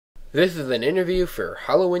This is an interview for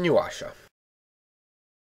hollowinuyasha.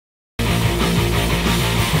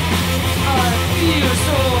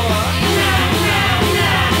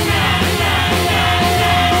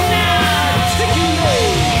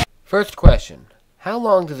 First question. How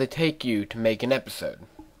long does it take you to make an episode?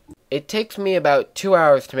 It takes me about 2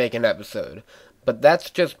 hours to make an episode, but that's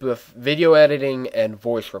just with video editing and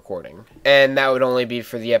voice recording. And that would only be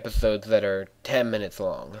for the episodes that are 10 minutes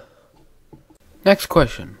long. Next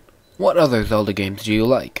question. What other Zelda games do you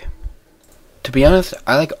like? To be honest,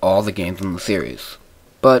 I like all the games in the series,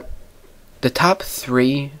 but the top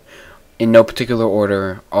 3, in no particular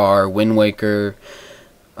order, are Wind Waker,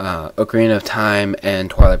 Ocarina of Time, and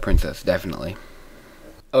Twilight Princess, definitely.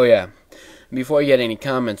 Oh yeah, before you get any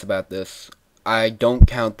comments about this, I don't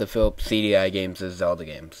count the Philips CDI games as Zelda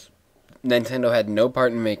games. Nintendo had no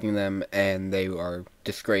part in making them, and they are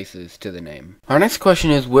disgraces to the name. Our next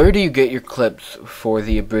question is, where do you get your clips for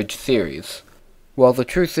the abridged series? Well, the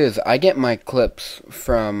truth is, I get my clips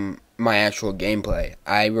from my actual gameplay.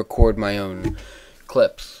 I record my own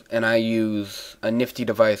clips, and I use a nifty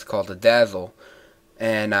device called a Dazzle,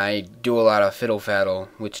 and I do a lot of fiddle-faddle,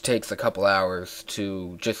 which takes a couple hours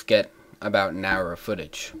to just get about an hour of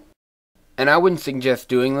footage. And I wouldn't suggest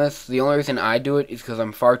doing this. The only reason I do it is because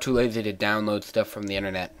I'm far too lazy to download stuff from the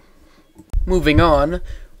internet. Moving on,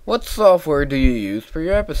 what software do you use for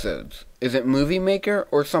your episodes? Is it Movie Maker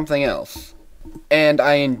or something else? And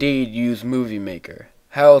I indeed use Movie Maker.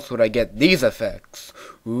 How else would I get these effects?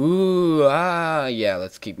 Ooh, yeah,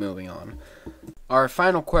 let's keep moving on. Our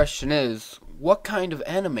final question is, what kind of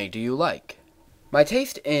anime do you like? My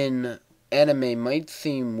taste in anime might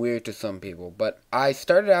seem weird to some people, but I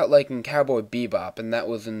started out liking Cowboy Bebop, and that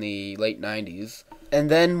was in the late 90s. And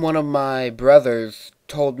then one of my brothers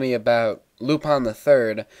told me about Lupin the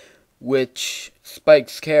Third, which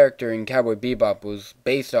Spike's character in Cowboy Bebop was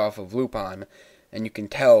based off of Lupin, and you can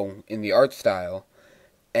tell in the art style.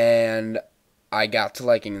 And I got to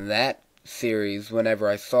liking that series whenever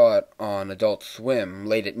I saw it on Adult Swim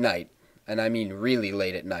late at night, and I mean really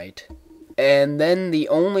late at night. And then the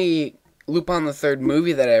only Lupin the Third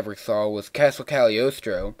movie that I ever saw was Castle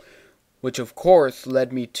Cagliostro, which of course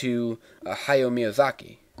led me to Hayao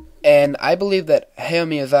Miyazaki. And I believe that Hayao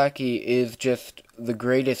Miyazaki is just the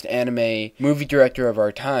greatest anime movie director of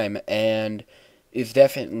our time, and is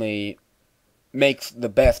definitely makes the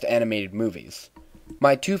best animated movies.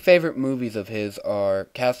 My 2 favorite movies of his are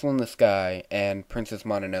Castle in the Sky and Princess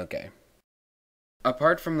Mononoke.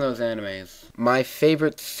 Apart from those animes, my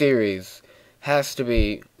favorite series has to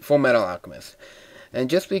be Full Metal Alchemist.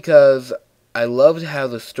 And just because I loved how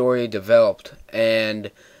the story developed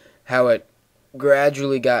and how it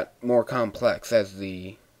gradually got more complex as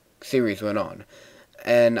the series went on.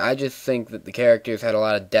 And I just think that the characters had a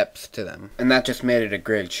lot of depth to them, and that just made it a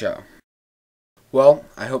great show. Well,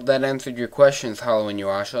 I hope that answered your questions,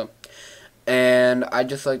 hollowinuyasha. And I'd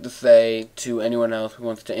just like to say to anyone else who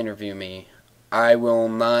wants to interview me, I will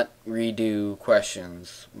not redo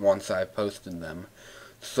questions once I've posted them.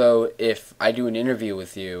 So if I do an interview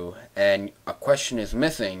with you and a question is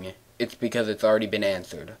missing, it's because it's already been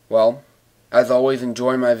answered. Well, as always,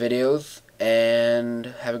 enjoy my videos and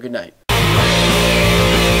have a good night.